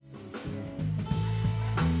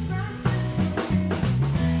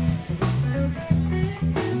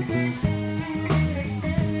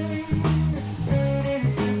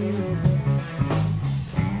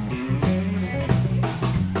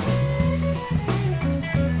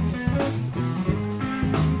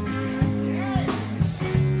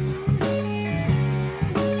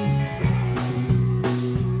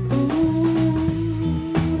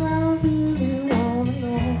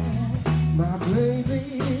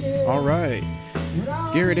All right.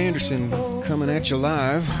 Garrett Anderson coming at you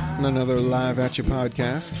live on another Live At You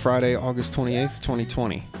podcast, Friday, August 28th,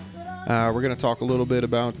 2020. We're going to talk a little bit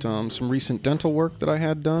about some recent dental work that I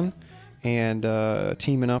had done and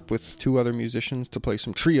teaming up with two other musicians to play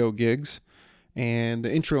some trio gigs. And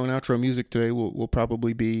the intro and outro music today will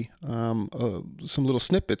probably be some little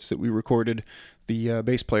snippets that we recorded. The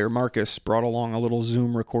bass player, Marcus, brought along a little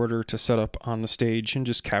Zoom recorder to set up on the stage and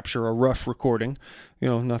just capture a rough recording. You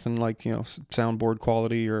know, nothing like, soundboard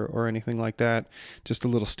quality or anything like that. Just a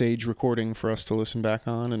little stage recording for us to listen back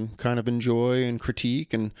on and kind of enjoy and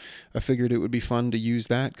critique. And I figured it would be fun to use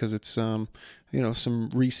that because it's, some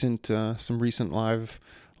recent live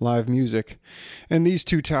music. And these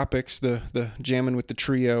two topics, the jamming with the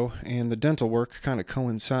trio and the dental work, kind of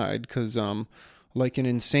coincide because like an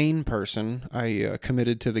insane person, I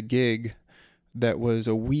committed to the gig that was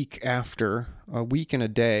a week and a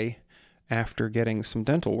day after getting some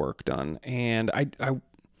dental work done. And I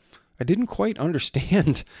didn't quite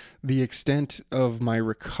understand the extent of my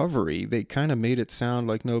recovery. They kind of made it sound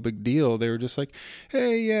like no big deal. They were just like,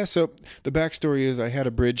 hey, yeah, so the backstory is I had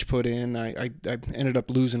a bridge put in. I ended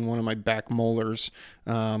up losing one of my back molars.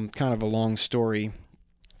 Kind of a long story.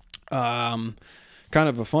 Kind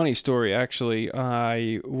of a funny story, actually.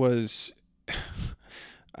 I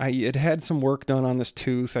had some work done on this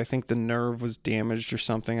tooth. I think the nerve was damaged or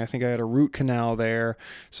something. I think I had a root canal there.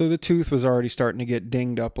 So the tooth was already starting to get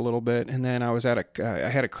dinged up a little bit. And then I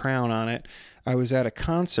had a crown on it. I was at a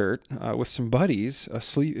concert with some buddies, a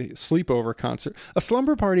sleepover concert, a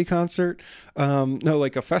slumber party concert.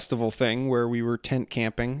 Like a festival thing where we were tent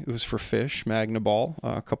camping. It was for Fish, Magna Ball,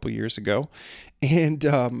 a couple years ago.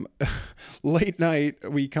 And late night,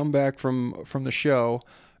 we come back from the show,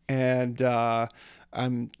 and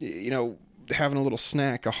I'm, having a little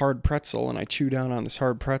snack, a hard pretzel, and I chew down on this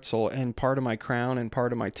hard pretzel, and part of my crown and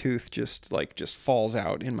part of my tooth just falls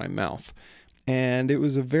out in my mouth. And it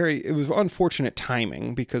was unfortunate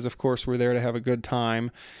timing because, of course, we're there to have a good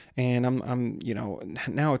time. And I'm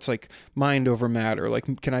now it's like mind over matter.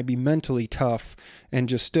 Like, can I be mentally tough and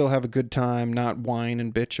just still have a good time, not whine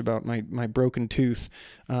and bitch about my broken tooth?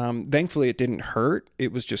 Thankfully, it didn't hurt.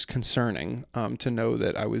 It was just concerning to know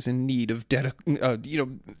that I was in need of dental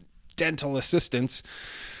assistance.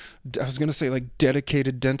 I was going to say like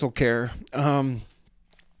dedicated dental care.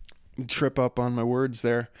 Trip up on my words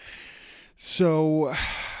there. So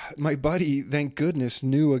my buddy, thank goodness,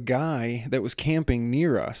 knew a guy that was camping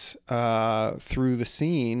near us through the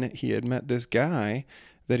scene. He had met this guy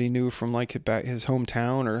that he knew from like his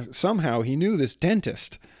hometown, or somehow he knew this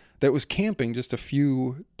dentist that was camping just a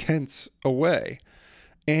few tents away.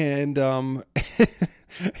 And and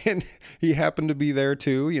he happened to be there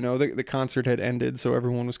too. The concert had ended, so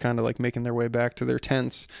everyone was kind of like making their way back to their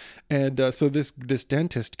tents. And so this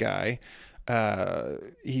dentist guy,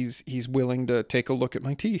 he's willing to take a look at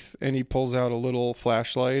my teeth, and he pulls out a little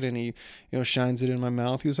flashlight and he, shines it in my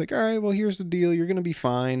mouth. He was like, all right, well, here's the deal. You're going to be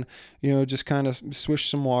fine. Just kind of swish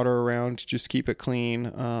some water around, just keep it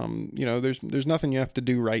clean. There's nothing you have to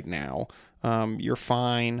do right now. You're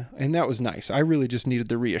fine. And that was nice. I really just needed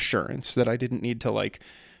the reassurance that I didn't need to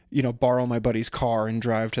borrow my buddy's car and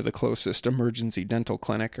drive to the closest emergency dental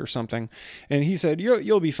clinic or something. And he said,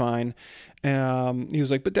 you'll be fine. He was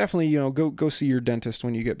like, but definitely, go see your dentist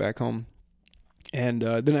when you get back home. And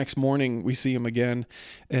the next morning we see him again,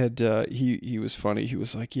 and he was funny. He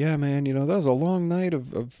was like, yeah, man, that was a long night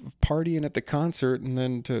of partying at the concert, and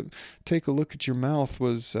then to take a look at your mouth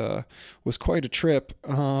was quite a trip.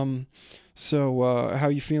 So how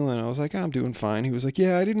you feeling? I was like, I'm doing fine. He was like,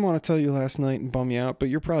 yeah, I didn't want to tell you last night and bum you out, but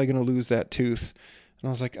you're probably going to lose that tooth. And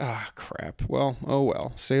I was like, crap. Well, oh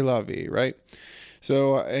well, c'est la vie, right?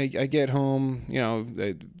 So I get home,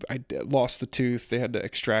 I lost the tooth. They had to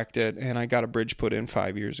extract it, and I got a bridge put in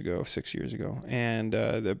 6 years ago. And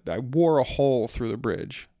I wore a hole through the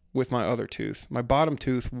bridge with my other tooth. My bottom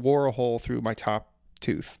tooth wore a hole through my top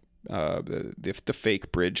tooth. The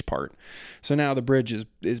fake bridge part. So now the bridge is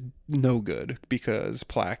no good because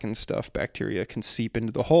plaque and stuff, bacteria can seep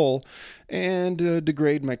into the hole and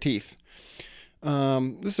degrade my teeth.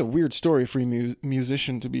 This is a weird story for a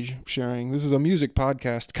musician to be sharing. This is a music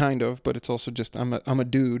podcast, kind of, but it's also just I'm a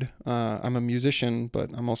dude. I'm a musician,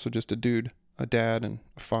 but I'm also just a dude. A dad and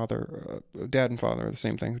a father. Dad and father are the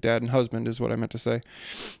same thing. Dad and husband is what I meant to say.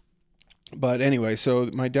 But anyway, so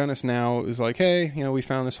my dentist now is like, hey, we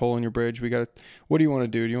found this hole in your bridge. What do you want to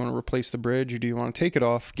do? Do you want to replace the bridge, or do you want to take it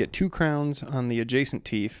off, get 2 crowns on the adjacent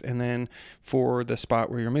teeth, and then for the spot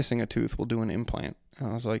where you're missing a tooth, we'll do an implant? And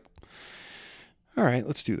I was like, all right,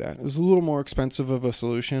 let's do that. It was a little more expensive of a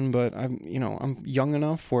solution, but I'm young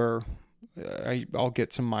enough where I'll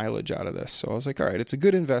get some mileage out of this. So I was like, all right, it's a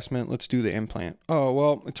good investment. Let's do the implant. Oh,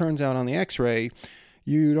 well, it turns out on the x-ray,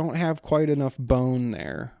 you don't have quite enough bone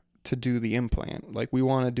there to do the implant. Like, we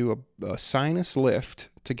want to do a sinus lift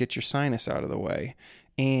to get your sinus out of the way,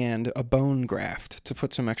 and a bone graft to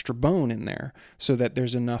put some extra bone in there so that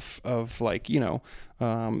there's enough of, like,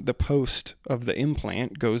 the post of the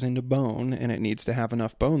implant goes into bone, and it needs to have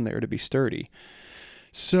enough bone there to be sturdy.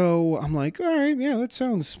 So I'm like, all right, yeah, that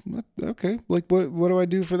sounds okay. Like, what do I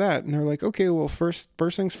do for that? And they're like, okay, well, first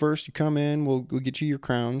things first, you come in, we'll get you your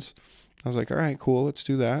crowns. I was like, all right, cool, let's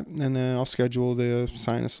do that. And then I'll schedule the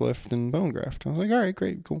sinus lift and bone graft. I was like, all right,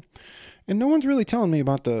 great, cool. And no one's really telling me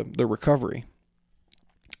about the recovery.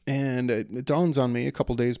 And it dawns on me a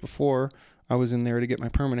couple days before I was in there to get my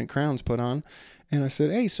permanent crowns put on. And I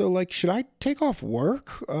said, hey, so, like, should I take off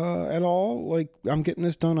work at all? Like, I'm getting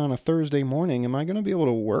this done on a Thursday morning. Am I going to be able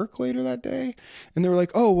to work later that day? And they were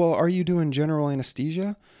like, oh, well, are you doing general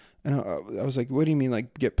anesthesia? And I was like, what do you mean,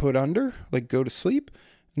 like, get put under? Like, go to sleep?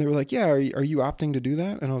 And they were like, yeah, are you opting to do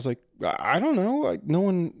that? And I was like, I don't know. No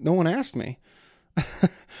one asked me.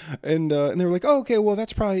 And they were like, oh, okay, well,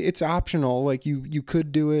 it's optional. Like, you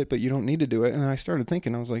could do it, but you don't need to do it. And then I started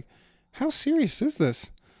thinking, I was like, how serious is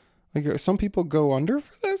this? Like, some people go under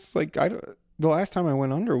for this? Like, the last time I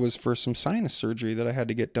went under was for some sinus surgery that I had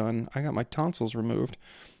to get done. I got my tonsils removed.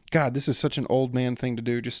 God, this is such an old man thing to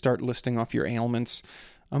do. Just start listing off your ailments.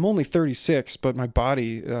 I'm only 36, but my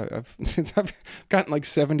body, I've gotten like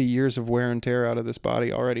 70 years of wear and tear out of this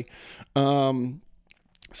body already.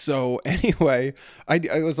 So anyway,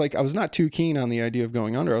 I was like, I was not too keen on the idea of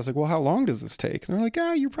going under. I was like, well, how long does this take? And they're like,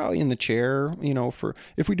 you're probably in the chair, for,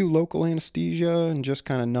 if we do local anesthesia and just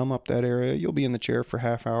kind of numb up that area, you'll be in the chair for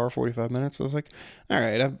half hour, 45 minutes. I was like, all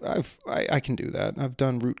right, I can do that. I've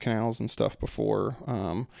done root canals and stuff before.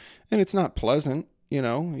 And it's not pleasant,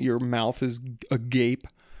 your mouth is agape.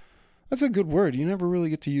 That's a good word. You never really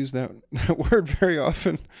get to use that word very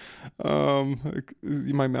often.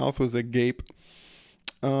 My mouth was agape.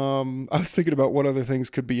 I was thinking about what other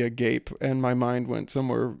things could be agape, and my mind went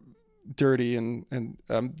somewhere dirty, and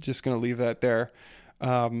I'm just going to leave that there.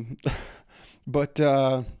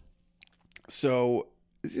 So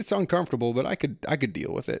it's uncomfortable, but I could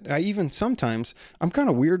deal with it. I even sometimes, I'm kind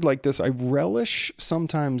of weird like this. I relish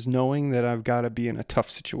sometimes knowing that I've got to be in a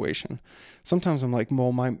tough situation. Sometimes I'm like,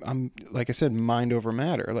 well, I'm like I said, mind over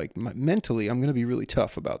matter. Like, mentally, I'm going to be really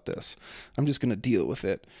tough about this. I'm just going to deal with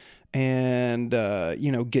it. And,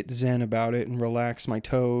 get zen about it and relax my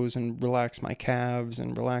toes and relax my calves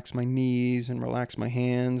and relax my knees and relax my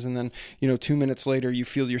hands. And then, 2 minutes later, you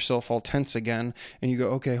feel yourself all tense again and you go,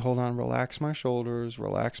 okay, hold on, relax my shoulders,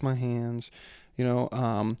 relax my hands,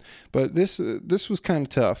 but this was kind of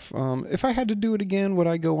tough. If I had to do it again, would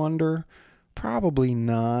I go under? Probably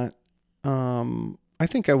not. I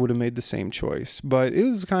think I would have made the same choice, but it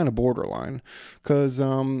was kind of borderline because,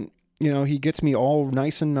 he gets me all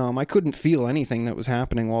nice and numb. I couldn't feel anything that was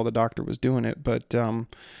happening while the doctor was doing it. But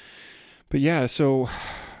yeah, so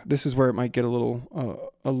this is where it might get a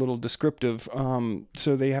little descriptive.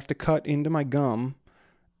 So they have to cut into my gum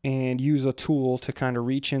and use a tool to kind of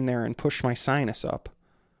reach in there and push my sinus up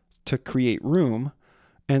to create room.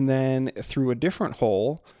 And then through a different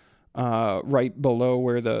hole, right below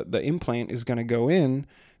where the implant is going to go in,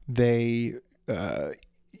 they,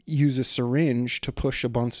 use a syringe to push a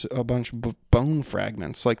bunch of bone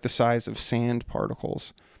fragments, like the size of sand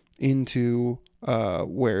particles, into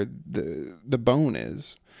where the bone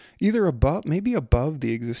is. Either maybe above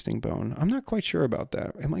the existing bone. I'm not quite sure about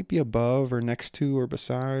that. It might be above or next to or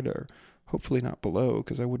beside, or hopefully not below,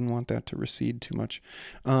 because I wouldn't want that to recede too much.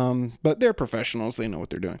 But they're professionals. They know what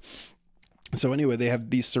they're doing. So anyway, they have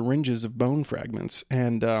these syringes of bone fragments,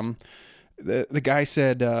 and the guy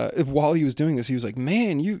said, while he was doing this, he was like,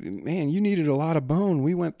 man, you needed a lot of bone.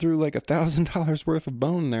 We went through like $1,000 worth of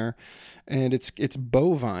bone there, and it's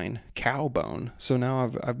bovine, cow bone. So now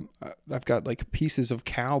I've got like pieces of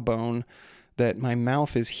cow bone that my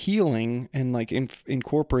mouth is healing and like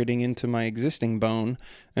incorporating into my existing bone.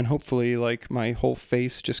 And hopefully like my whole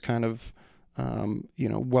face just kind of,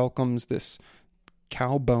 welcomes this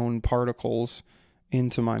cow bone particles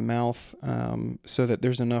into my mouth, so that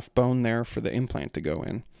there's enough bone there for the implant to go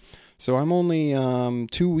in. So I'm only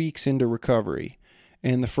 2 weeks into recovery,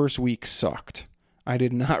 and the first week sucked. I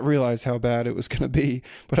did not realize how bad it was going to be,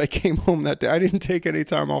 but I came home that day. I didn't take any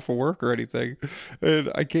time off of work or anything. And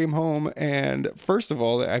I came home, and first of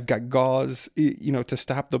all, I've got gauze, to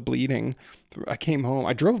stop the bleeding I came home.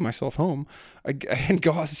 I drove myself home. I had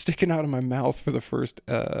gauze sticking out of my mouth for the first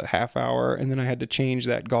half hour, and then I had to change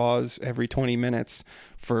that gauze every 20 minutes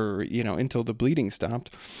for, until the bleeding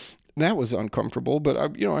stopped. That was uncomfortable, but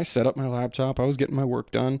I set up my laptop. I was getting my work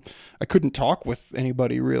done. I couldn't talk with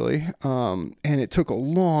anybody really, and it took a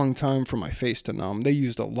long time for my face to numb. They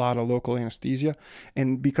used a lot of local anesthesia,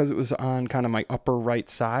 and because it was on kind of my upper right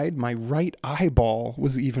side, my right eyeball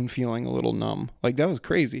was even feeling a little numb. Like, that was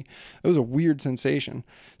crazy. It was a weird sensation.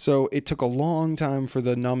 So it took a long time for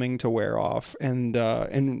the numbing to wear off, and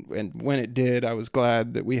when it did, I was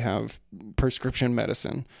glad that we have prescription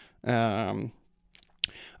medicine.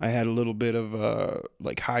 I had a little bit of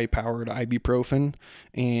like high-powered ibuprofen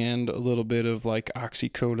and a little bit of like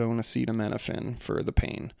oxycodone acetaminophen for the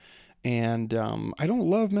pain. And I don't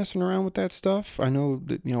love messing around with that stuff. I know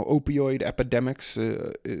that opioid epidemics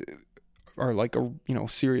are like a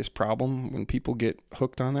serious problem when people get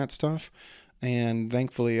hooked on that stuff. And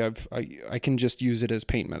thankfully, I can just use it as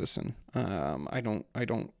pain medicine. I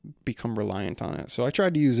don't become reliant on it. So I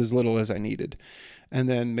tried to use as little as I needed, and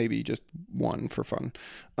then maybe just one for fun.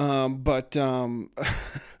 But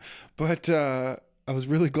I was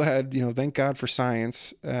really glad. Thank God for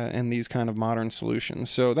science and these kind of modern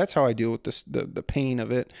solutions. So that's how I deal with this, the pain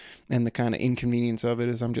of it and the kind of inconvenience of it.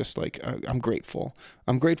 Is I'm just like, I'm grateful.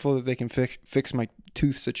 I'm grateful that they can fix my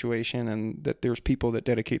tooth situation, and that there's people that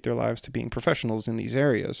dedicate their lives to being professionals in these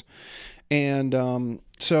areas. And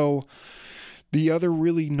so the other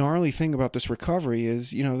really gnarly thing about this recovery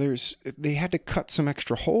is, they had to cut some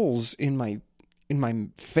extra holes in my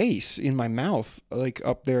face, in my mouth, like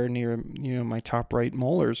up there near, my top right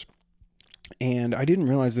molars. And I didn't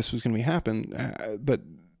realize this was going to happen. But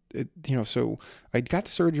so I got the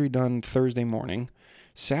surgery done Thursday morning.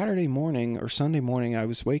 Saturday morning or Sunday morning, I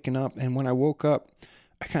was waking up, and when I woke up,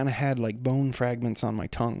 I kind of had like bone fragments on my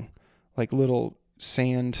tongue, like little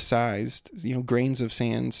sand-sized, grains of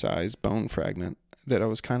sand-sized bone fragment that I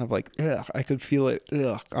was kind of like, ugh, I could feel it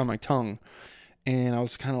on my tongue. And I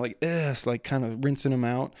was kind of like, like kind of rinsing them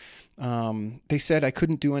out. They said I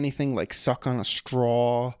couldn't do anything like suck on a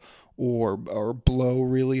straw or blow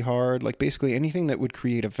really hard. Like basically anything that would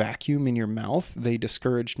create a vacuum in your mouth, they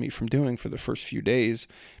discouraged me from doing for the first few days,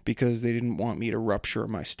 because they didn't want me to rupture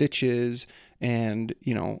my stitches. And,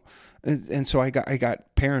 and so I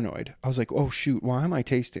got paranoid. I was like, oh shoot, why am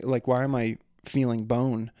I feeling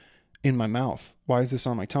bone in my mouth? Why is this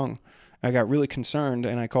on my tongue? I got really concerned,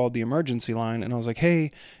 and I called the emergency line, and I was like,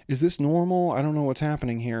 hey, is this normal? I don't know what's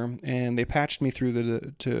happening here. And they patched me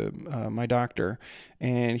through to my doctor,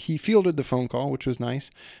 and he fielded the phone call, which was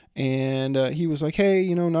nice. And he was like,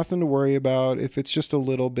 hey, nothing to worry about. If it's just a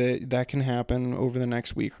little bit, that can happen over the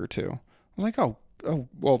next week or two. I was like, oh,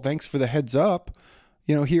 well, thanks for the heads up.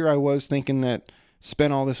 Here I was thinking that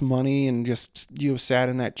spent all this money and just, sat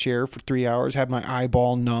in that chair for 3 hours, had my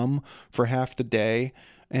eyeball numb for half the day.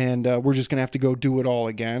 And we're just going to have to go do it all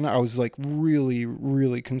again. I was like really,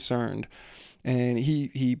 really concerned. And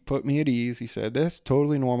he put me at ease. He said, that's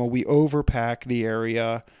totally normal. We overpack the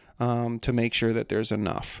area to make sure that there's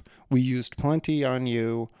enough. We used plenty on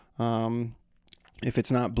you. If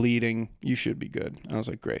it's not bleeding, you should be good. I was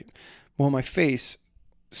like, great. Well, my face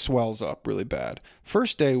swells up really bad.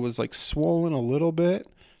 First day was like swollen a little bit.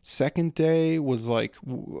 Second day was like,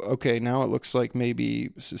 okay, now it looks like maybe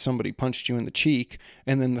somebody punched you in the cheek.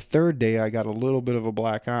 And then the third day, I got a little bit of a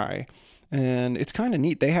black eye. And it's kind of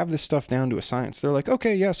neat. They have this stuff down to a science. They're like,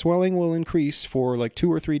 okay, yeah, swelling will increase for like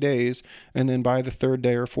 2 or 3 days. And then by the third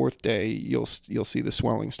day or fourth day, you'll see the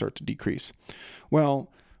swelling start to decrease.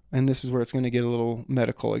 Well, and this is where it's going to get a little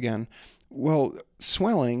medical again. Well,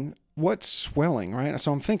 swelling... What's swelling, right?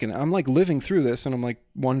 So I'm like living through this, and I'm like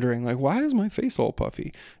wondering, like, why is my face all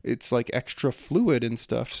puffy? It's like extra fluid and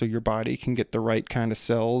stuff, so your body can get the right kind of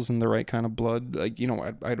cells and the right kind of blood. Like,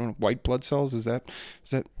 I don't know, white blood cells. Is that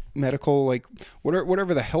medical? Like,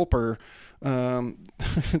 whatever the helper,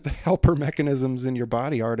 the helper mechanisms in your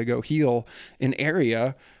body are to go heal an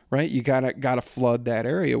area, right? You gotta flood that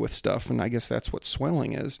area with stuff, and I guess that's what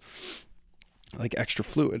swelling is, like extra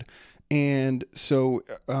fluid. And so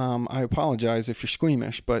I apologize if you're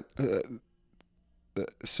squeamish, but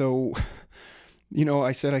so,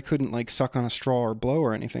 I said I couldn't like suck on a straw or blow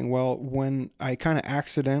or anything. Well, when I kind of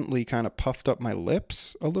accidentally kind of puffed up my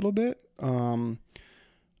lips a little bit,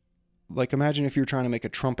 like imagine if you're trying to make a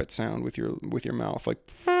trumpet sound with your mouth, like,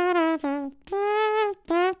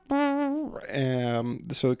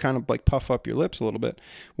 so kind of like puff up your lips a little bit.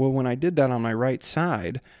 Well, when I did that on my right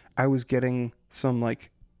side, I was getting some like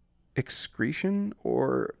excretion,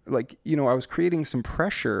 or like, I was creating some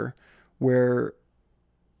pressure where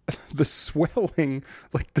the swelling,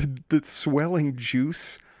 like the swelling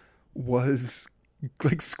juice was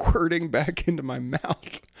like squirting back into my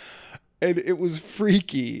mouth. And it was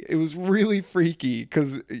freaky. It was really freaky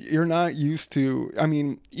because you're not used to, I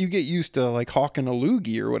mean, you get used to like hawking a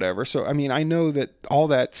loogie or whatever. So, I mean, I know that all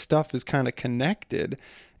that stuff is kind of connected.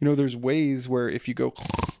 You know, there's ways where if you go,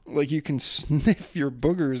 like you can sniff your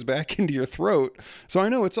boogers back into your throat. So I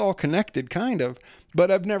know it's all connected kind of,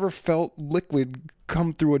 but I've never felt liquid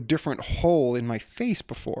come through a different hole in my face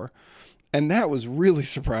before. And that was really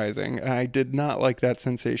surprising. And I did not like that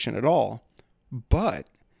sensation at all. But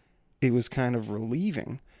it was kind of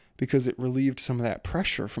relieving because it relieved some of that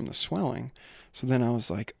pressure from the swelling. So then I was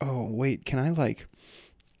like, oh, wait, can I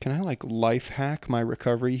life hack my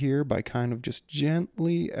recovery here by kind of just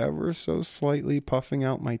gently, ever so slightly puffing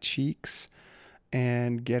out my cheeks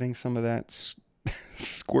and getting some of that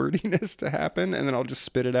squirtiness to happen, and then I'll just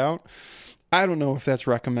spit it out. I don't know if that's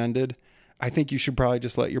recommended. I think you should probably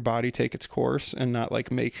just let your body take its course and not like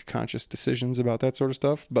make conscious decisions about that sort of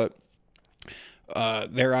stuff. But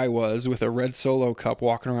there I was with a red Solo cup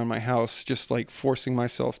walking around my house, just like forcing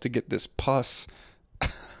myself to get this pus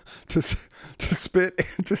to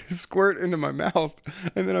squirt into my mouth.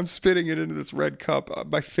 And then I'm spitting it into this red cup.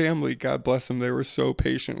 My family, God bless them, they were so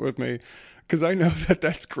patient with me because I know that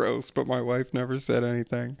that's gross, but my wife never said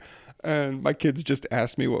anything. And my kids just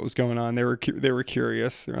asked me what was going on. They were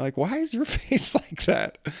curious. They're like, why is your face like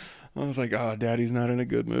that? I was like, oh, Daddy's not in a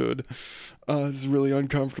good mood. This is really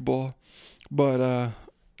uncomfortable. But,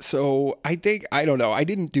 so I think, I don't know, I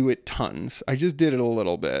didn't do it tons. I just did it a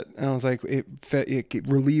little bit. And I was like, it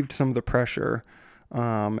relieved some of the pressure.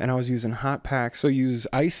 And I was using hot packs. So use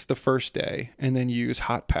ice the first day and then use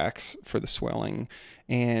hot packs for the swelling.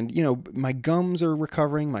 And, you know, my gums are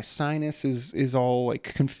recovering. My sinus is all like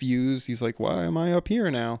confused. He's like, why am I up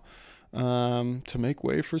here now? To make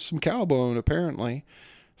way for some cow bone, apparently.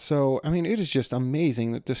 So, I mean, it is just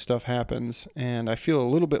amazing that this stuff happens, and I feel a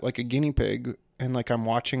little bit like a guinea pig and like I'm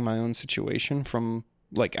watching my own situation from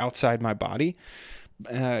like outside my body.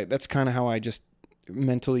 That's kind of how I just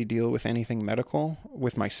mentally deal with anything medical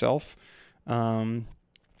with myself.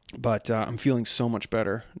 But I'm feeling so much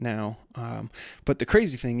better now. But the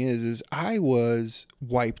crazy thing is I was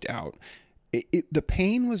wiped out. The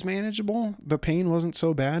pain was manageable. The pain wasn't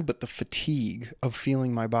so bad, but the fatigue of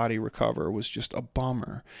feeling my body recover was just a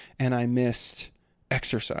bummer. And I missed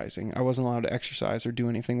exercising. I wasn't allowed to exercise or do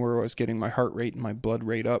anything where I was getting my heart rate and my blood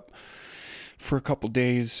rate up for a couple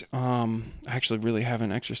days. I actually really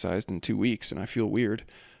haven't exercised in 2 weeks and I feel weird.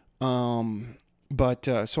 But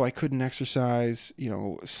so I couldn't exercise, you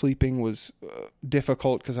know, sleeping was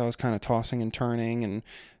difficult because I was kind of tossing and turning and,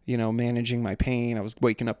 you know, managing my pain. I was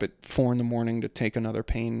waking up at 4 a.m. to take another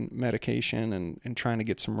pain medication and trying to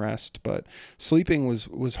get some rest. But sleeping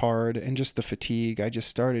was hard, and just the fatigue. I just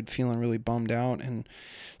started feeling really bummed out. And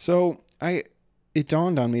so it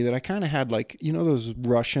dawned on me that I kind of had like, you know, those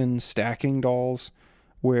Russian stacking dolls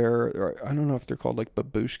where, I don't know if they're called like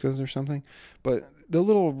babushkas or something, but the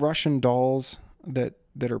little Russian dolls that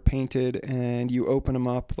are painted, and you open them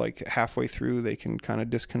up like halfway through, they can kind of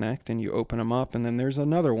disconnect, and you open them up, and then there's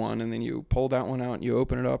another one, and then you pull that one out and you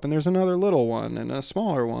open it up, and there's another little one and a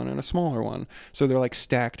smaller one and a smaller one. So they're like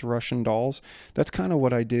stacked Russian dolls. That's kind of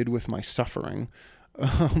what I did with my suffering.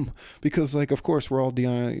 Because like, of course, we're all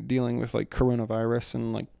dealing with like coronavirus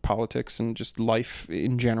and like politics and just life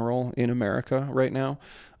in general in America right now.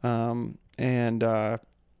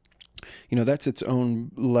 You know, that's its own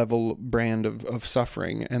level brand of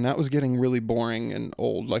suffering. And that was getting really boring and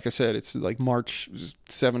old. Like I said, it's like March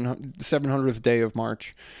 700th day of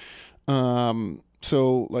March.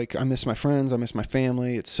 So like I miss my friends, I miss my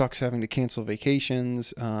family. It sucks having to cancel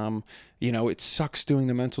vacations. You know, it sucks doing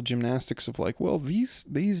the mental gymnastics of like, well, these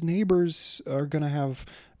neighbors are going to have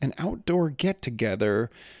an outdoor get together.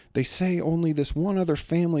 They say only this one other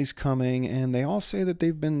family's coming, and they all say that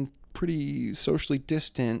they've been pretty socially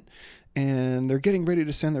distant, and they're getting ready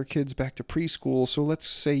to send their kids back to preschool. So let's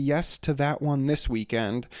say yes to that one this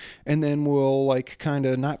weekend, and then we'll like kind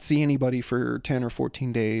of not see anybody for 10 or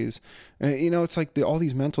 14 days. You know, it's like all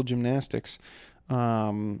these mental gymnastics.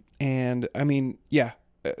 And I mean, yeah,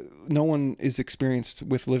 no one is experienced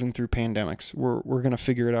with living through pandemics. We're going to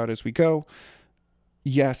figure it out as we go.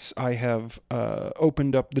 Yes, I have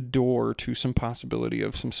opened up the door to some possibility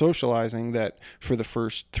of some socializing that for the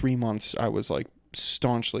first 3 months I was like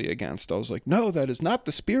staunchly against. I was like, no, that is not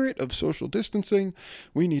the spirit of social distancing.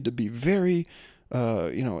 We need to be very,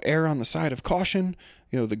 err on the side of caution.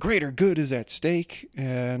 You know, the greater good is at stake,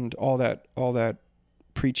 and all that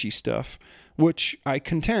preachy stuff, which I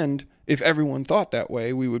contend if everyone thought that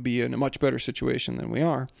way, we would be in a much better situation than we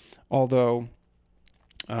are. Although,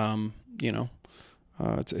 you know,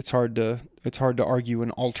 it's hard to argue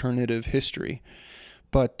an alternative history.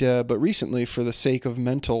 But recently, for the sake of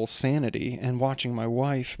mental sanity and watching my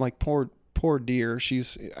wife, like poor dear,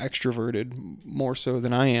 she's extroverted more so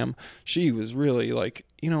than I am. She was really like,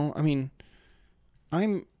 I mean,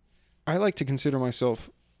 I like to consider myself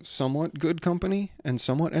somewhat good company and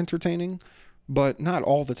somewhat entertaining, but not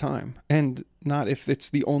all the time, and not if it's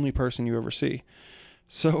the only person you ever see.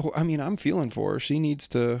 So, I mean, I'm feeling for her. She needs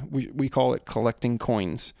to, we call it collecting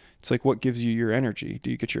coins. It's like, what gives you your energy? Do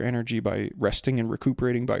you get your energy by resting and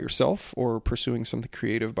recuperating by yourself, or pursuing something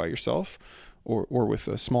creative by yourself, or with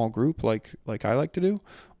a small group like I like to do?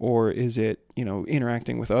 Or is it,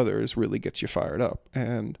 interacting with others really gets you fired up?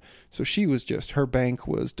 And so she was her bank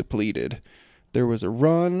was depleted. There was a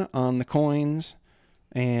run on the coins,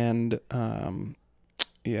 and,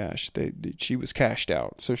 yeah, she was cashed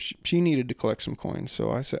out. So she needed to collect some coins.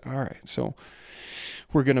 So I said, all right, so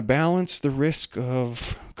we're going to balance the risk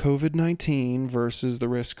of COVID-19 versus the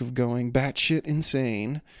risk of going batshit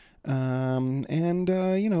insane.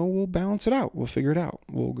 We'll balance it out. We'll figure it out.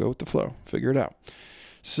 We'll go with the flow, figure it out.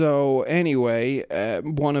 So anyway,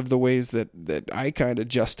 one of the ways that I kind of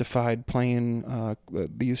justified playing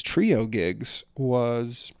these trio gigs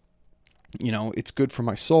was, it's good for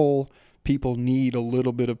my soul. People need a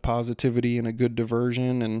little bit of positivity and a good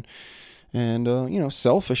diversion. And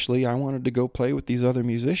selfishly, I wanted to go play with these other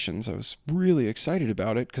musicians. I was really excited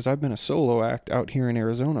about it because I've been a solo act out here in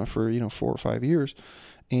Arizona for, 4 or 5 years.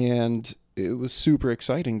 And it was super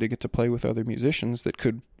exciting to get to play with other musicians that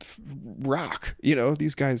could rock.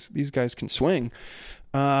 These guys can swing.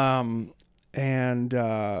 So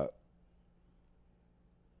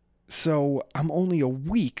I'm only a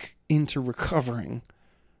week into recovering,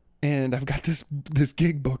 and I've got this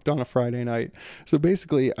gig booked on a Friday night. So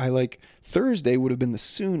basically, Thursday would have been the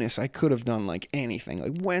soonest I could have done anything.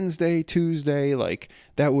 Like Wednesday, Tuesday,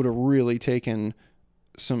 that would have really taken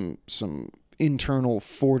some internal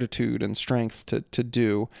fortitude and strength to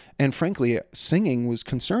do. And frankly, singing was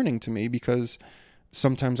concerning to me because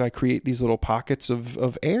sometimes I create these little pockets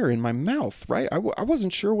of air in my mouth, right? I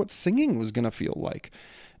wasn't sure what singing was going to feel like.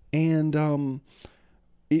 And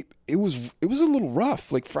it was a little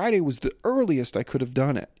rough. Friday was the earliest I could have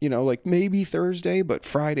done it, maybe Thursday, but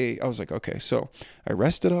Friday I was like, okay, so I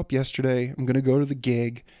rested up yesterday. I'm going to go to the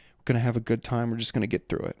gig. We're going to have a good time. We're just going to get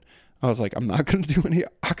through it. I was like, I'm not going to do any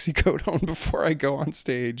oxycodone before I go on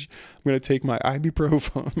stage. I'm going to take my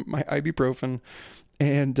ibuprofen,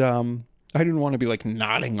 and I didn't want to be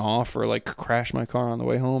nodding off or crash my car on the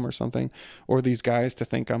way home or something, or these guys to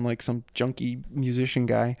think I'm some junky musician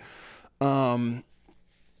guy.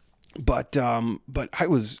 But I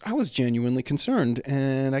was genuinely concerned,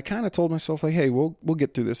 and I kind of told myself hey, we'll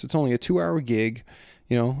get through this. It's only a 2-hour gig.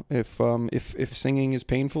 If singing is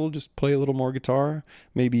painful, just play a little more guitar,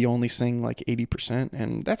 maybe only sing 80%.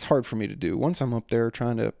 And that's hard for me to do. Once I'm up there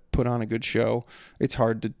trying to put on a good show, it's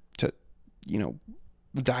hard to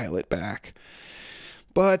dial it back.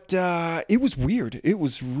 But it was weird. It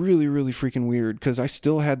was really, really freaking weird because I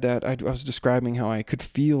still had that. I was describing how I could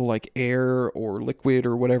feel air or liquid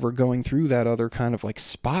or whatever going through that other kind of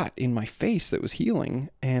spot in my face that was healing.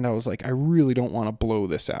 And I was like, I really don't want to blow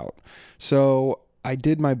this out. So I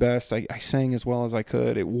did my best. I sang as well as I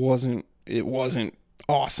could. It wasn't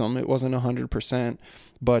awesome. It wasn't 100%,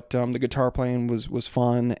 but the guitar playing was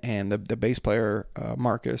fun, and the bass player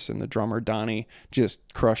Marcus and the drummer Donnie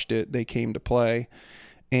just crushed it. They came to play,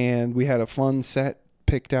 and we had a fun set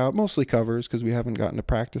picked out, mostly covers because we haven't gotten to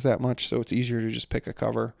practice that much, so it's easier to just pick a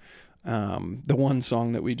cover. The one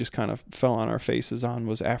song that we just kind of fell on our faces on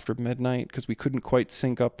was After Midnight because we couldn't quite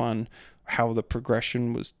sync up on how the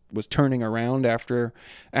progression was turning around after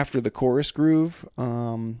the chorus groove.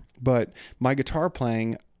 But my guitar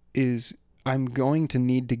playing I'm going to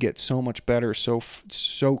need to get so much better so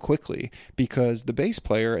quickly because the bass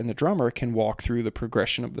player and the drummer can walk through the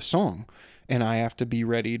progression of the song, and I have to be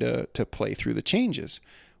ready to play through the changes.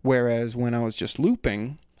 Whereas when I was just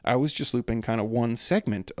looping kind of one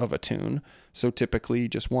segment of a tune. So typically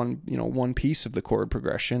just one piece of the chord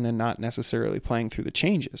progression and not necessarily playing through the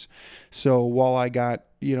changes. So while I got,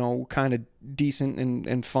 kind of decent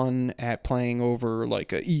and fun at playing over a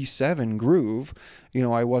E7 groove,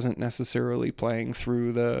 I wasn't necessarily playing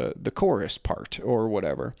through the chorus part or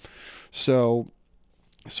whatever. So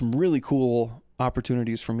some really cool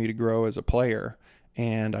opportunities for me to grow as a player.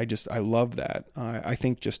 And I love that. I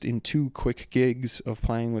think just in 2 quick gigs of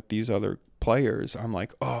playing with these other players, I'm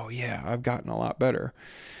like, oh yeah, I've gotten a lot better.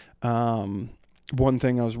 one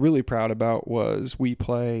thing I was really proud about was we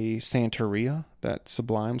play Santeria, that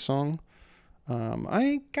Sublime song. I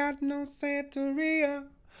ain't got no Santeria,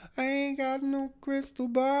 I ain't got no crystal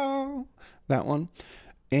ball. That one.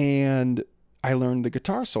 And I learned the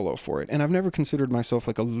guitar solo for it. And I've never considered myself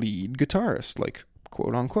like a lead guitarist, like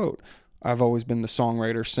quote unquote. I've always been the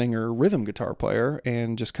songwriter, singer, rhythm guitar player,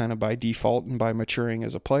 and just kind of by default and by maturing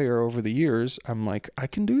as a player over the years, I'm like, I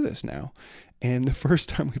can do this now. And the first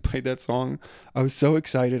time we played that song, I was so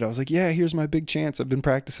excited. I was like, yeah, here's my big chance. I've been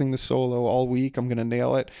practicing the solo all week. I'm going to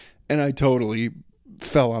nail it. And I totally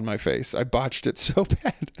fell on my face. I botched it so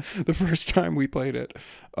bad the first time we played it.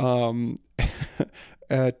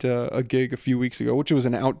 At a gig a few weeks ago, which was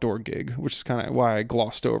an outdoor gig, which is kind of why I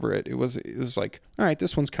glossed over it. It was like, all right,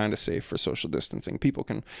 this one's kind of safe for social distancing. People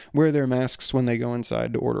can wear their masks when they go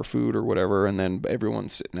inside to order food or whatever, and then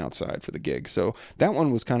everyone's sitting outside for the gig. So that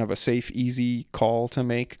one was kind of a safe, easy call to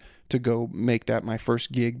make, to go make that my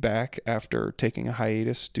first gig back after taking a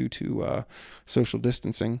hiatus due to social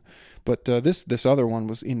distancing. But this other one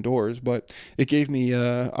was indoors, but it gave me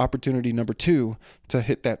opportunity number 2 to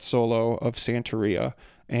hit that solo of Santeria,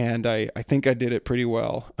 and I think I did it pretty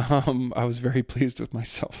well. I was very pleased with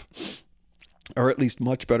myself, or at least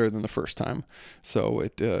much better than the first time. So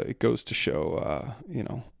it goes to show,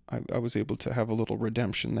 I was able to have a little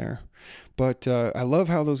redemption there. But I love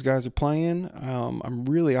how those guys are playing. I'm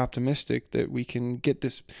really optimistic that we can get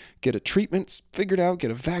a treatment figured out,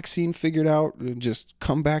 get a vaccine figured out, and just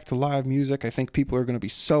come back to live music. I think people are going to be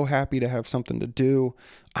so happy to have something to do.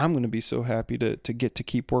 I'm going to be so happy to get to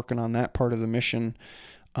keep working on that part of the mission.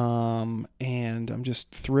 And I'm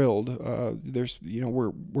just thrilled.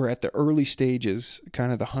 We're at the early stages,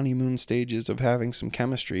 kind of the honeymoon stages of having some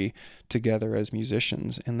chemistry together as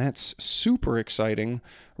musicians. And that's super exciting,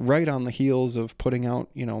 right on the heels of putting out,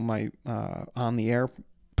 my, On the Air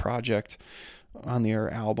project, On the Air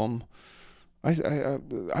album. I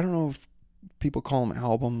don't know if people call them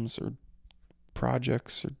albums or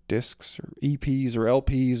projects or discs or EPs or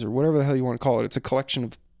LPs or whatever the hell you want to call it. It's a collection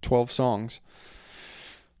of 12 songs.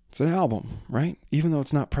 It's an album, right? Even though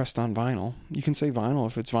it's not pressed on vinyl. You can say vinyl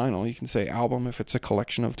if it's vinyl. You can say album if it's a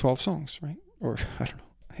collection of 12 songs, right? Or, I don't know,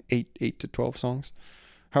 8 to 12 songs.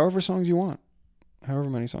 However songs you want. However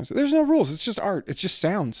many songs. There's no rules. It's just art. It's just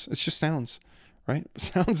sounds. It's just sounds, right?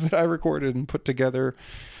 Sounds that I recorded and put together,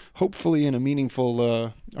 hopefully in a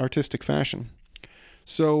meaningful artistic fashion.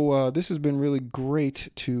 So this has been really great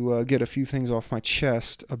to get a few things off my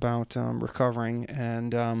chest about recovering,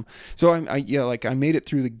 and so I made it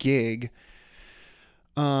through the gig,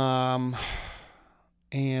 and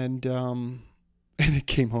it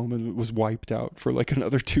came home and it was wiped out for like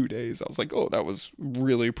another 2 days. I was like, oh, that was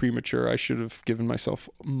really premature. I should have given myself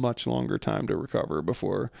much longer time to recover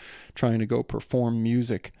before trying to go perform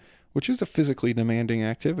music, which is a physically demanding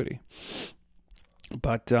activity.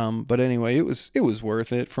 But anyway, it was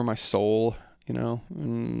worth it for my soul,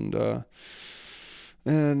 and I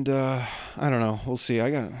don't know. We'll see. I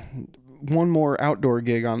got one more outdoor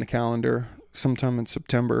gig on the calendar sometime in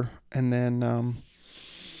September, and then,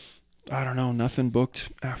 I don't know, nothing booked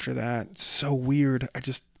after that. It's so weird. I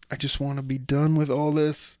just want to be done with all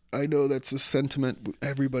this. I know that's a sentiment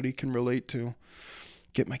everybody can relate to.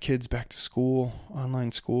 Get my kids back to school.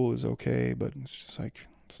 Online school is okay, but it's just like,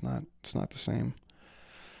 it's not the same.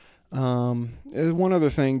 One other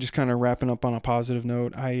thing, just kind of wrapping up on a positive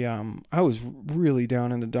note. I was really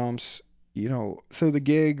down in the dumps, so the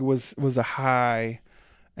gig was a high,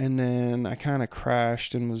 and then I kind of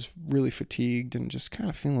crashed and was really fatigued and just kind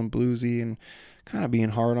of feeling bluesy and kind of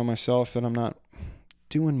being hard on myself that I'm not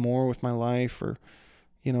doing more with my life or,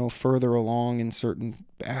 further along in certain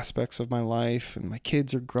aspects of my life, and my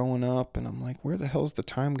kids are growing up and I'm like, where the hell's the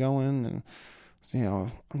time going? And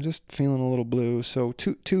I'm just feeling a little blue. So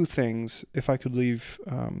two things, if I could leave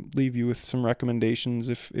you with some recommendations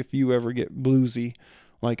if you ever get bluesy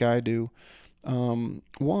like I do. One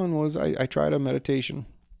was I tried a meditation.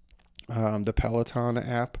 The Peloton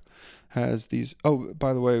app has these. Oh,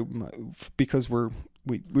 by the way, because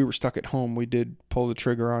we were stuck at home, we did pull the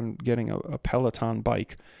trigger on getting a Peloton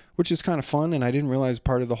bike, which is kind of fun. And I didn't realize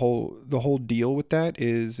part of the whole deal with that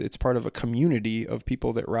is it's part of a community of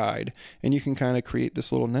people that ride, and you can kind of create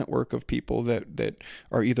this little network of people that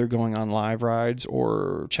are either going on live rides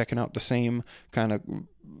or checking out the same kind of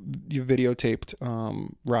videotaped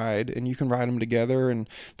ride, and you can ride them together, and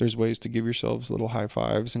there's ways to give yourselves little high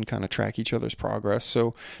fives and kind of track each other's progress.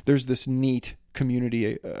 So there's this neat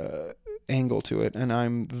community angle to it, and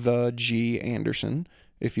I'm the G Anderson.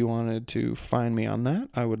 If you wanted to find me on that,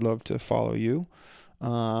 I would love to follow you.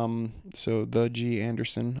 So the G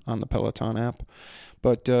Anderson on the Peloton app.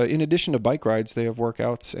 But in addition to bike rides, they have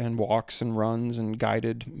workouts and walks and runs and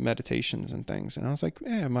guided meditations and things. And I was like,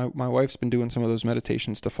 yeah, my wife's been doing some of those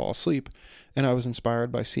meditations to fall asleep. And I was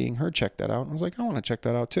inspired by seeing her check that out. And I was like, I want to check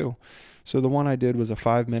that out too. So the one I did was a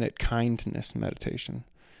 5-minute kindness meditation.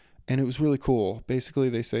 And it was really cool. Basically,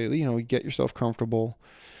 they say, get yourself comfortable,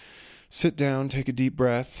 sit down, take a deep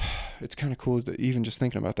breath. It's kind of cool that even just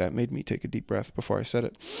thinking about that made me take a deep breath before I said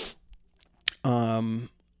it.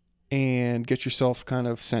 And get yourself kind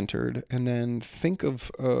of centered, and then think of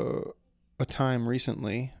a time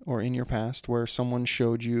recently or in your past where someone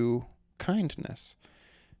showed you kindness,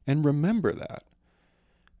 and remember that,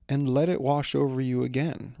 and let it wash over you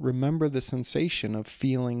again. Remember the sensation of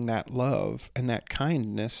feeling that love and that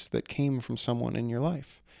kindness that came from someone in your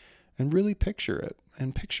life, and really picture it,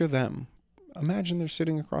 and picture them. Imagine they're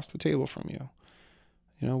sitting across the table from you.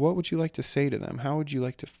 What would you like to say to them? How would you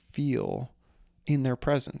like to feel in their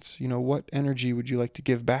presence? What energy would you like to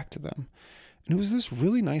give back to them? And it was this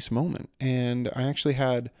really nice moment. And I actually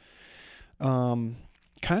had, kind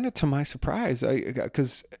of to my surprise,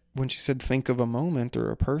 because when she said, think of a moment or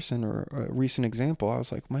a person or a recent example, I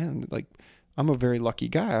was like, man, I'm a very lucky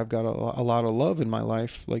guy. I've got a lot of love in my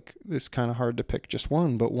life. It's kind of hard to pick just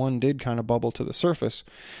one, but one did kind of bubble to the surface,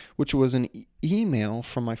 which was an email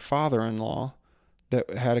from my father-in-law that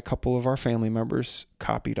had a couple of our family members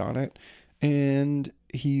copied on it. And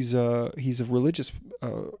he's a religious,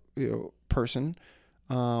 person,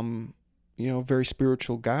 very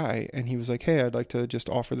spiritual guy. And he was like, hey, I'd like to just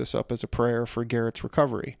offer this up as a prayer for Garrett's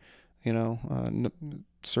recovery.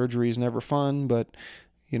 Surgery is never fun, but,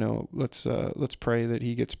 let's pray that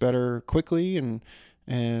he gets better quickly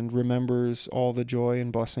and remembers all the joy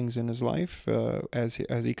and blessings in his life, as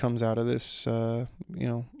he comes out of this,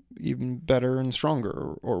 even better and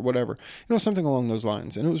stronger or whatever, something along those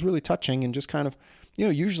lines. And it was really touching, and just kind of,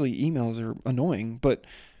 usually emails are annoying, but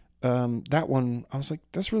that one, I was like,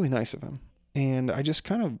 that's really nice of him. And I just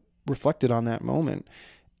kind of reflected on that moment,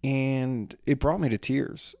 and it brought me to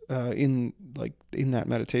tears in that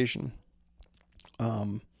meditation.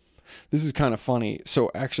 This is kind of funny. So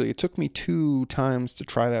actually, it took me 2 times to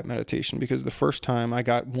try that meditation, because the first time I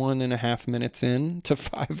got 1.5 minutes in to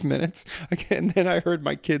 5 minutes. And then I heard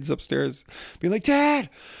my kids upstairs be like, Dad,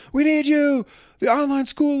 we need you. The online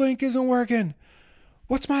school link isn't working.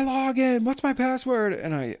 What's my login? What's my password?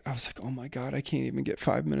 And I was like, oh my God, I can't even get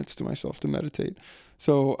 5 minutes to myself to meditate.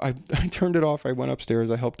 So I turned it off. I went upstairs.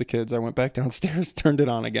 I helped the kids. I went back downstairs, turned it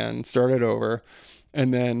on again, started over.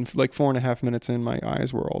 And then 4.5 minutes in, my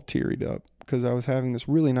eyes were all teared up, because I was having this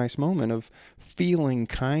really nice moment of feeling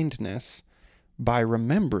kindness by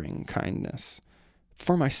remembering kindness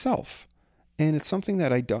for myself. And it's something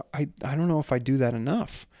that I don't know if I do that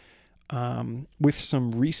enough. With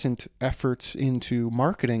some recent efforts into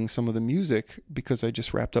marketing some of the music, because I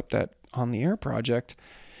just wrapped up that On the Air project,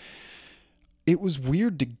 it was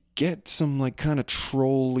weird to get some kind of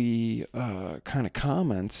trolly kind of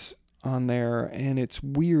comments on there, and it's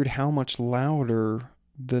weird how much louder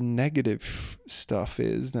the negative stuff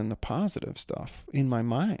is than the positive stuff in my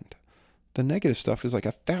mind. The negative stuff is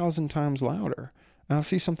 1,000 times louder. And I'll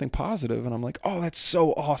see something positive and I'm like, oh, that's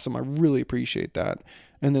so awesome. I really appreciate that.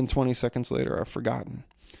 And then 20 seconds later, I've forgotten.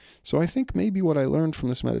 So I think maybe what I learned from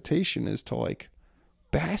this meditation is to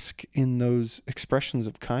bask in those expressions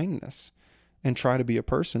of kindness and try to be a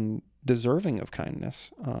person deserving of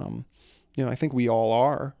kindness. I think we all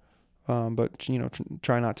are. But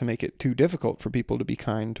try not to make it too difficult for people to be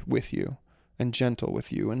kind with you and gentle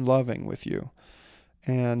with you and loving with you.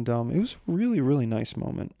 And it was a really, really nice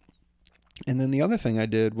moment. And then the other thing I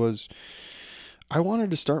did was I wanted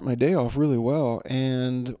to start my day off really well.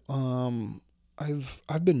 And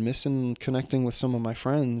I've been missing connecting with some of my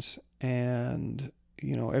friends. And,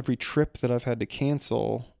 every trip that I've had to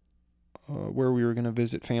cancel where we were going to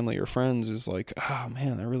visit family or friends is oh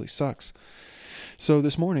man, that really sucks. So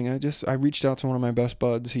this morning, I reached out to one of my best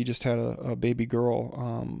buds. He just had a baby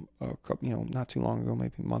girl, not too long ago,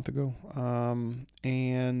 maybe a month ago.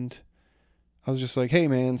 And I was just like, hey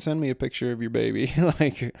man, send me a picture of your baby. How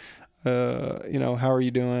are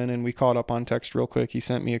you doing? And we caught up on text real quick. He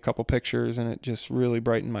sent me a couple pictures, and it just really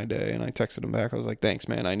brightened my day. And I texted him back. I was like, thanks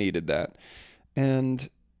man, I needed that. And,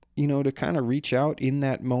 to kind of reach out in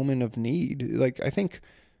that moment of need, I think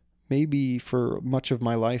maybe for much of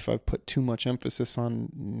my life, I've put too much emphasis on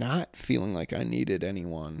not feeling like I needed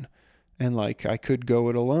anyone, and I could go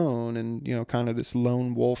it alone, and, kind of this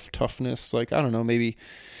lone wolf toughness. I don't know, maybe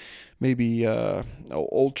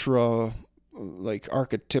ultra like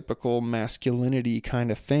archetypical masculinity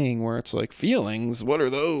kind of thing where it's like, feelings, what are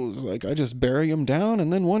those? Like, I just bury them down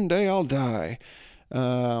and then one day I'll die.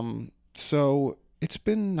 So it's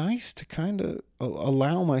been nice to kind of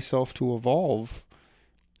allow myself to evolve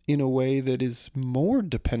in a way that is more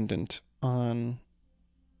dependent on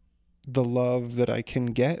the love that I can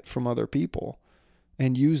get from other people,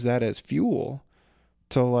 and use that as fuel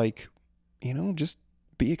to, like, just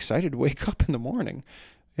be excited to wake up in the morning,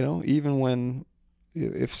 even when,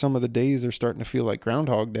 if some of the days are starting to feel like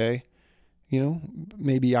Groundhog Day,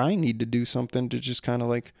 maybe I need to do something to just kind of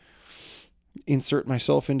like insert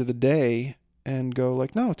myself into the day and go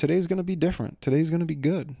like, no, today's going to be different. Today's going to be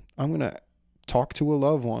good. I'm going to talk to a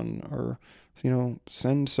loved one, or,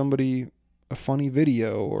 send somebody a funny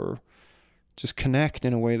video, or just connect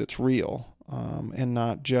in a way that's real, and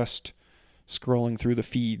not just scrolling through the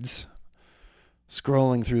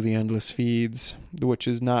endless feeds, which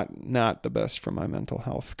is not the best for my mental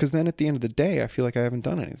health. Because then at the end of the day, I feel like I haven't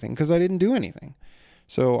done anything because I didn't do anything.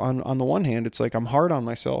 So on the one hand, it's like I'm hard on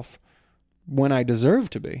myself when I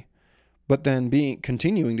deserve to be, but then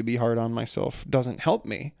continuing to be hard on myself doesn't help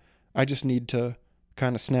me. I just need to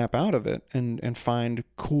kind of snap out of it and find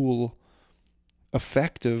cool,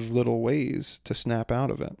 effective little ways to snap out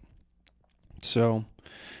of it. So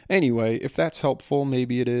anyway, if that's helpful,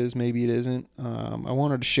 maybe it is, maybe it isn't. I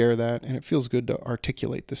wanted to share that, and it feels good to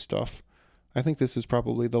articulate this stuff. I think this is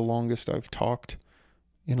probably the longest I've talked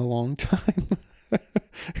in a long time.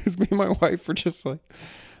 Because me and my wife were just like,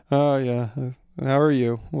 oh yeah, how are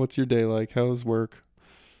you? What's your day like? How's work?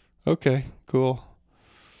 Okay, cool.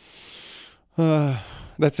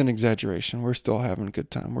 That's an exaggeration. We're still having a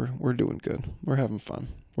good time. We're doing good. We're having fun.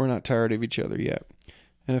 We're not tired of each other yet.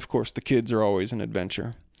 And of course, the kids are always an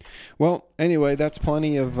adventure. Well, anyway, that's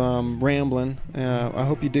plenty of rambling. I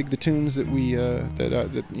hope you dig the tunes that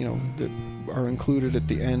that are included at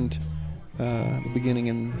the end, the beginning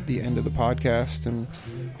and the end of the podcast, and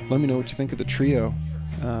let me know what you think of the trio.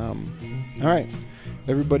 All right,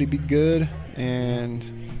 everybody, be good, and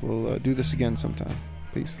we'll do this again sometime.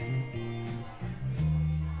 Peace.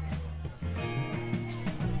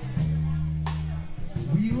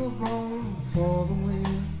 We were born for the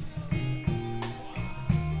wind.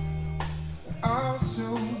 Are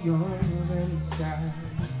so young and sky.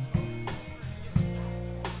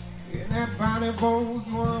 In that Bonnie Bones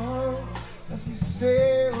world, as we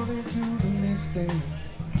sailed into the misty.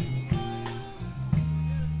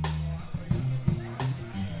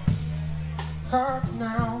 Hark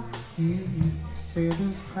now, hear you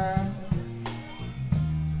sailors cry.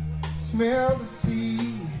 Smell the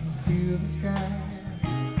sea, feel the sky.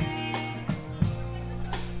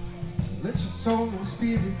 Let your soul and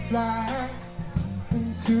spirit fly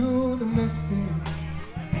into the misty.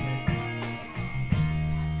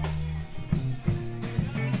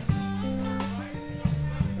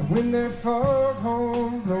 And when that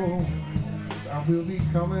foghorn blows, I will be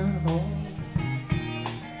coming home.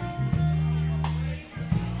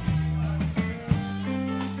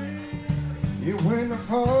 Yeah, when the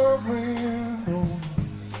fog wind blows,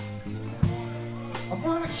 I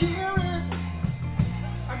wanna hear it.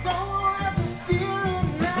 I don't wanna have to feel it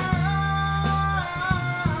now.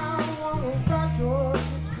 I wanna rock your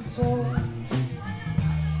gypsy soul,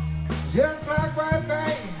 just like White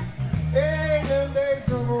Bay in them days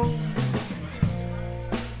of old.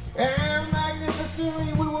 And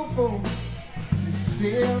magnificently we will fold. We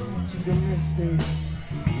sail into the misty.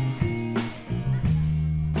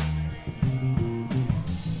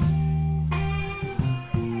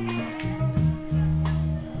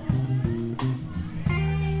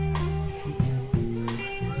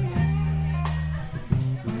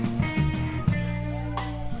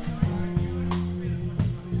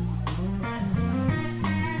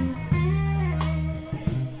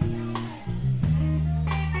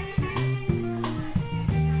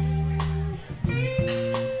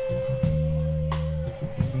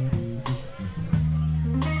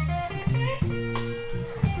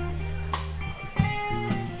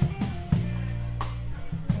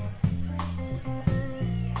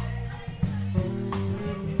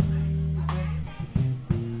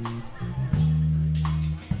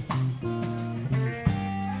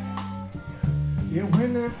 Yeah,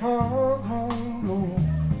 when that foghorn blows,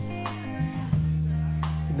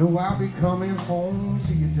 you know I'll be coming home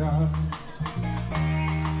to you, darling.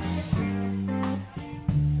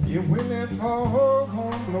 Yeah, when that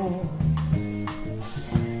foghorn blows,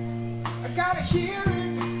 I gotta hear it.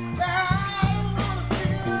 I don't wanna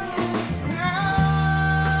feel it now.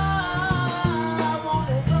 I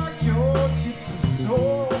wanna rock your gypsy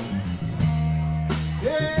soul.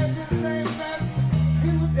 Yeah, just like that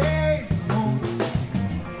in the days of old.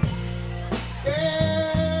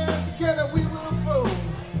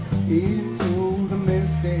 into the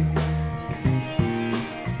mistake.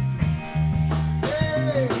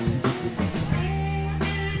 Hey.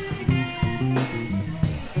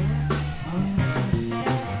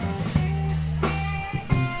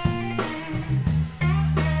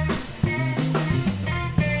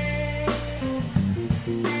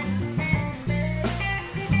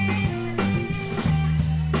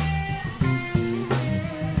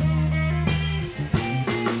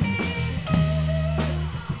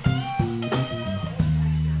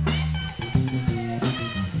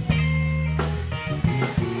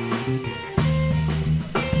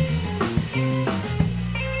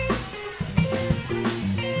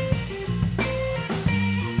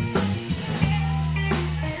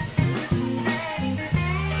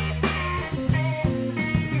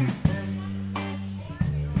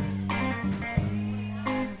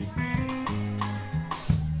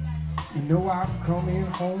 You know I'm coming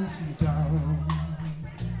home to you, darling.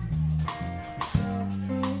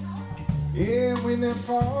 Yeah, when the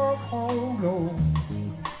fog hold low,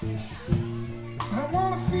 I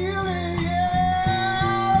wanna feel it,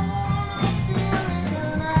 yeah, I wanna feel it,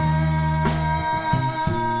 and I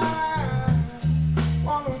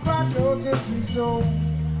wanna rock your gypsy soul,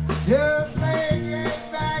 just lay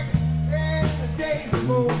back in the days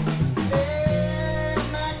ago, yeah,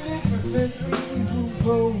 magnificently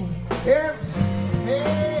beautiful. Yes,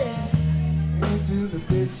 hey, into the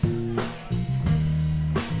biscuit.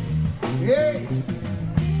 Hey.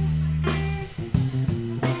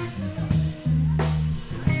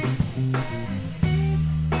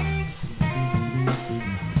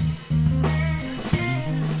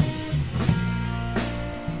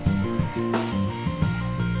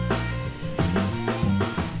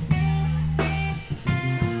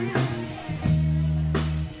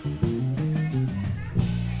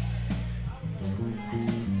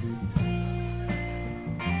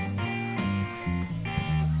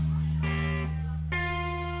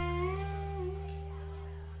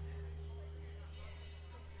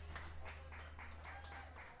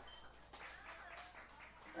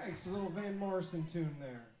 Thanks, a little Van Morrison tune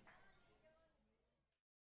there.